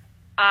injury,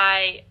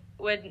 I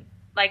would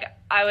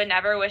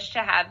never wish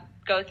to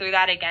go through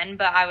that again,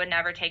 but I would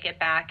never take it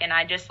back. And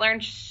I just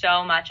learned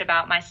so much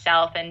about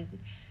myself and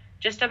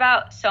just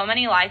about so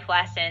many life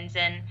lessons.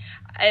 And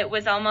it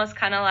was almost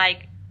kind of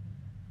like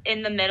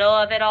in the middle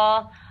of it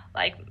all,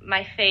 like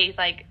my faith,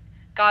 like,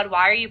 God,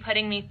 why are you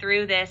putting me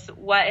through this?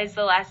 What is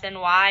the lesson?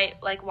 Why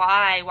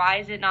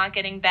is it not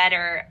getting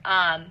better?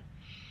 And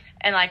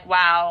like,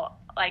 wow,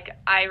 like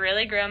I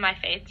really grew in my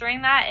faith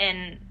during that.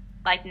 And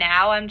like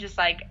now I'm just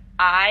like,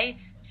 I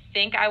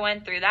think I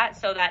went through that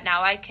so that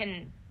now I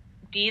can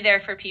be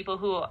there for people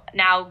who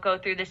now go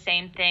through the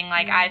same thing.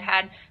 Like I've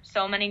had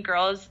so many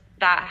girls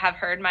that have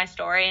heard my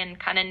story and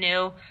kind of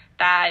knew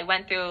that I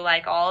went through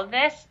like all of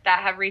this, that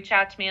have reached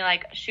out to me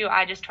like, shoot,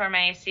 I just tore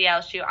my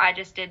ACL, shoot, I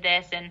just did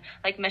this. And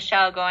like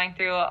Michelle going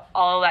through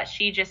all that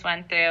she just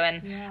went through.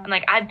 And I'm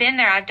like, I've been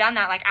there, I've done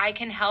that. Like I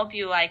can help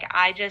you. Like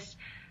I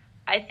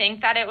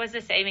think that it was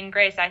a saving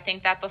grace. I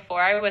think that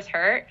before I was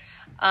hurt,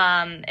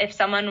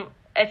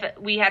 if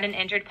we had an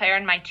injured player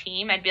on my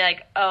team, I'd be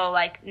like, oh,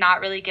 like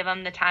not really give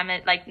them the time,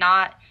 like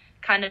not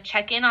kind of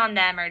check in on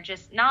them, or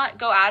just not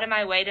go out of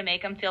my way to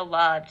make them feel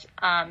loved,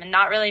 and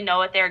not really know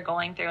what they're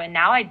going through. And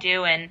now I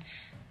do. And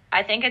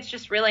I think it's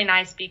just really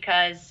nice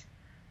because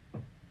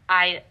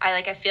I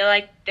feel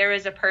like there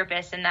was a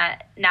purpose, and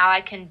that now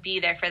I can be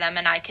there for them,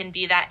 and I can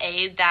be that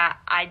aid that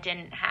I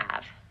didn't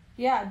have.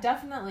 Yeah,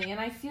 definitely. And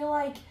I feel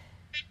like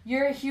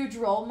you're a huge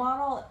role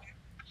model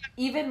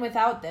even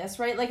without this,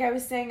 right? Like I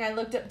was saying, I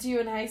looked up to you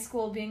in high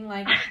school being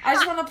like, I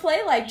just want to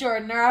play like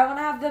Jordan, or I want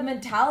to have the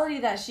mentality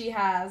that she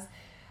has,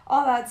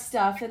 all that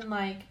stuff. And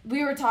like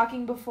we were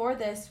talking before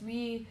this,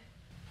 you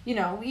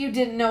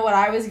didn't know what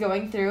I was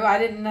going through. I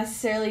didn't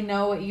necessarily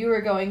know what you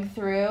were going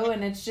through.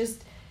 And it's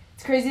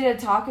crazy to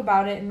talk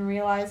about it and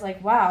realize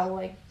like, wow,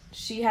 like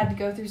she had to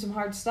go through some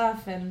hard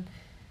stuff, and,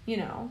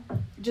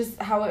 just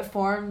how it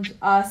formed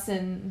us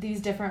in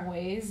these different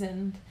ways.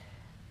 And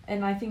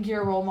I think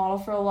you're a role model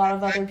for a lot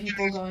of other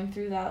people going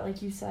through that,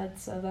 like you said.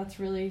 So that's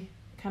really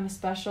kind of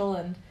special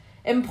and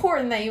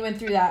important that you went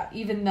through that,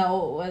 even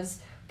though it was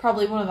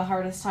probably one of the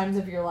hardest times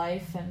of your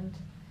life, and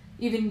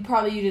even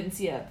probably you didn't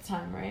see it at the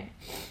time, right?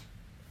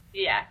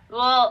 Yeah.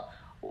 Well,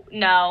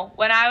 no.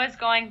 When I was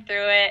going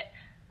through it,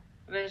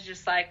 it was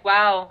just like,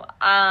 wow.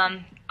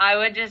 I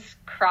would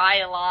just cry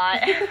a lot,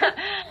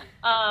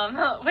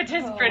 which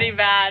is pretty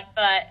bad,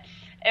 but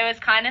it was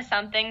kind of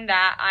something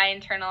that I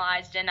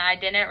internalized, and I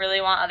didn't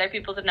really want other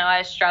people to know I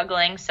was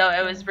struggling. So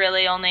it was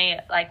really only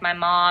like my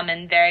mom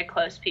and very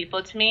close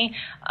people to me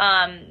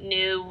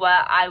knew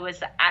what I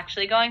was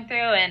actually going through.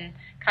 And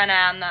kind of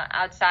on the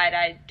outside,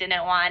 I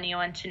didn't want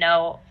anyone to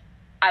know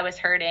I was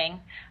hurting,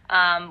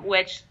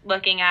 which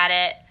looking at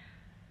it,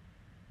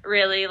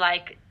 really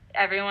like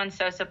everyone's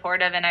so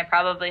supportive, and I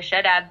probably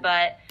should have,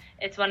 but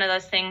it's one of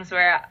those things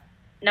where,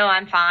 no,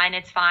 I'm fine.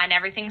 It's fine.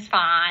 Everything's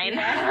fine.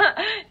 Yeah.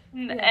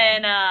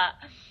 And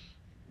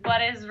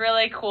what is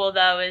really cool,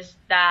 though, is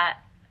that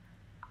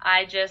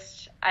I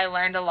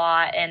learned a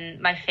lot,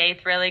 and my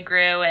faith really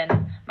grew,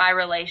 and my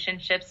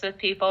relationships with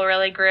people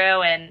really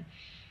grew, and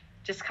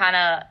just kind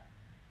of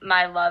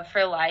my love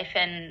for life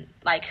and,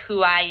 like,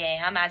 who I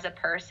am as a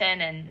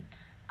person. And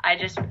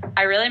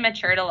I really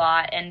matured a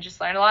lot and just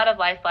learned a lot of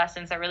life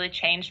lessons that really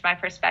changed my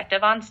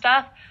perspective on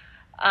stuff.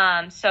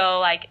 So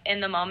like in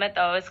the moment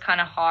though, it was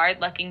kind of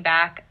hard. Looking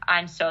back,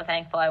 I'm so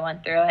thankful I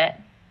went through it.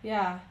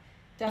 Yeah,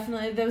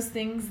 definitely those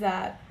things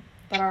that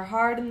are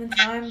hard in the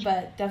time,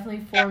 but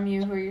definitely form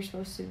you who you're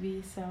supposed to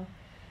be. So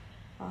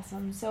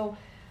awesome. So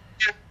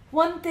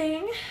one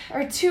thing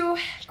or two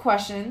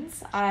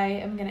questions I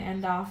am going to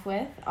end off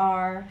with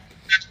are,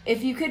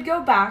 if you could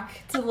go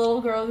back to the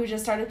little girl who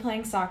just started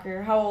playing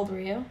soccer, how old were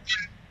you?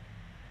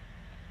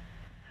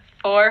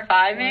 4 or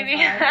 5 maybe.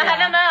 Yeah. I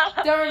don't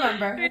know. Don't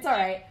remember. It's all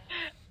right.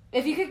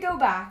 If you could go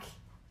back,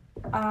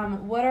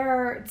 what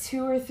are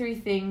 2 or 3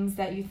 things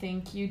that you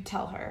think you'd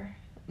tell her,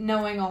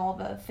 knowing all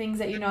the things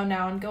that you know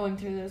now and going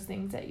through those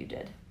things that you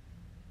did?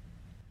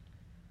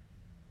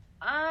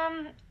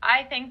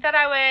 I think that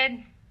I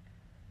would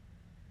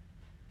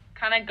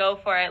kind of go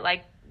for it,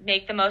 like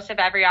make the most of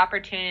every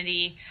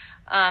opportunity.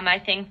 I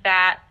think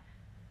that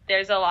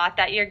there's a lot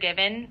that you're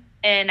given,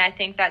 and I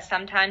think that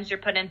sometimes you're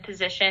put in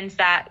positions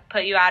that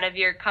put you out of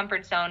your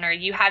comfort zone, or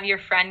you have your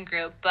friend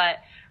group, but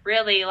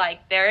really,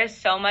 like, there is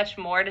so much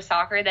more to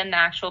soccer than the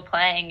actual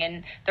playing,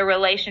 and the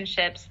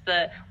relationships,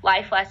 the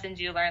life lessons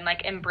you learn.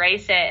 Like,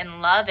 embrace it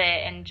and love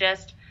it, and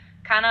just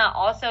kind of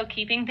also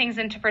keeping things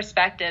into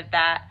perspective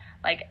that,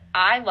 like,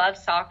 I love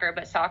soccer,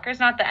 but soccer is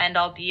not the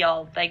end-all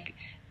be-all. Like,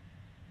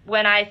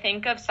 when I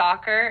think of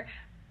soccer,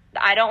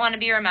 I don't want to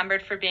be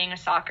remembered for being a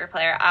soccer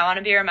player. I want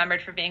to be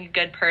remembered for being a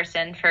good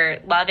person, for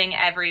loving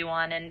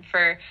everyone, and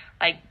for,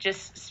 like,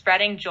 just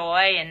spreading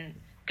joy and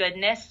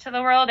goodness to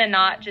the world, and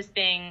not just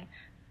being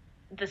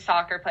the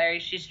soccer player.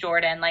 She's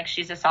Jordan, like,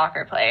 she's a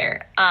soccer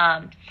player.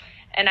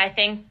 And I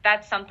think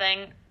that's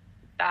something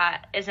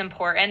that is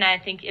important. I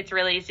think it's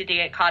really easy to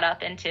get caught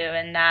up into,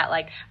 and that,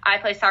 like, I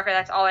play soccer,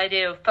 that's all I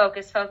do,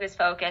 focus,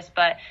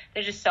 but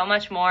there's just so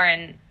much more,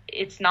 and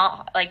it's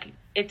not like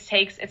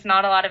it's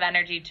not a lot of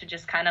energy to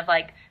just kind of,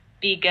 like,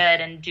 be good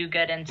and do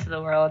good into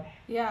the world.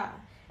 Yeah.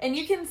 And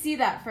you can see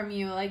that from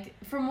you, like,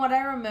 from what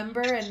I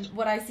remember and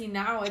what I see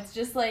now, it's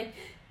just like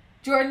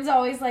Jordan's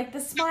always like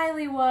the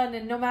smiley one,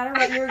 and no matter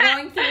what you're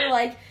going through,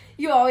 like,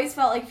 you always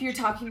felt like if you're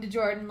talking to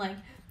Jordan, like,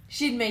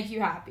 she'd make you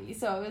happy.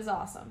 So it was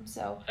awesome.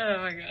 So oh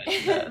my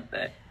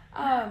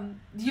gosh.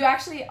 You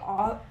actually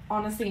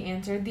honestly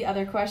answered the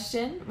other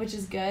question, which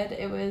is good.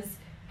 It was,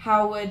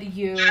 how would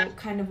you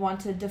kind of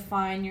want to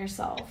define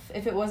yourself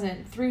if it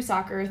wasn't through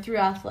soccer or through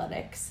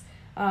athletics?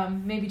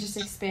 Maybe just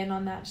expand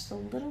on that just a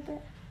little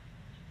bit.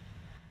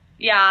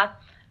 Yeah.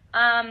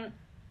 I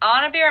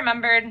want to be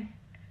remembered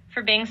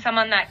for being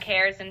someone that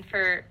cares, and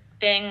for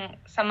being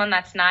someone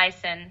that's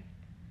nice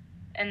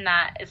and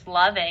that is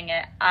loving.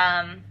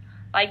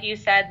 Like you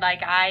said,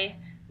 like,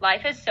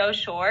 life is so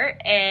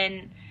short,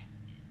 and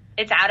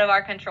it's out of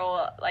our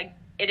control. Like,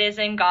 it is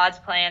in God's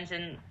plans,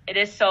 and it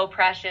is so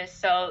precious.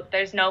 So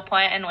there's no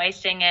point in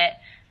wasting it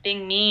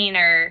being mean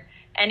or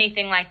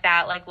anything like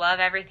that. Like,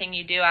 love everything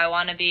you do. I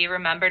want to be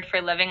remembered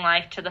for living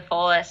life to the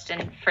fullest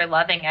and for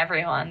loving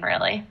everyone,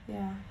 really.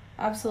 Yeah,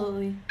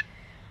 absolutely.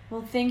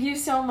 Well, thank you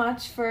so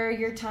much for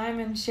your time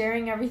and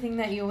sharing everything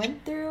that you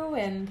went through,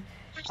 and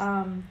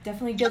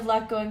definitely good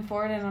luck going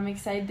forward, and I'm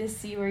excited to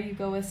see where you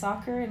go with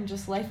soccer and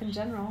just life in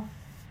general.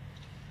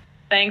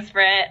 Thanks,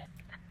 Britt.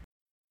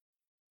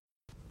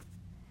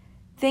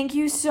 Thank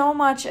you so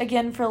much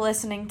again for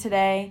listening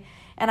today,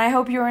 and I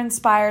hope you were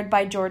inspired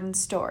by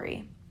Jordan's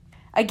story.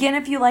 Again,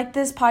 if you like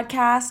this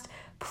podcast,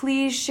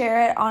 please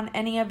share it on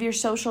any of your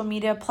social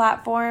media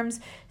platforms,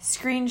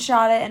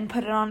 screenshot it, and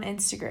put it on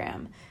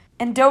Instagram.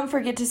 And don't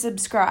forget to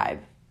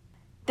subscribe.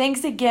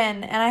 Thanks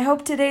again, and I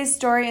hope today's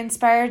story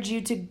inspired you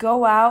to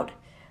go out,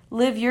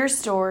 live your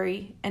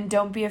story, and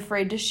don't be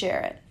afraid to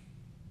share it.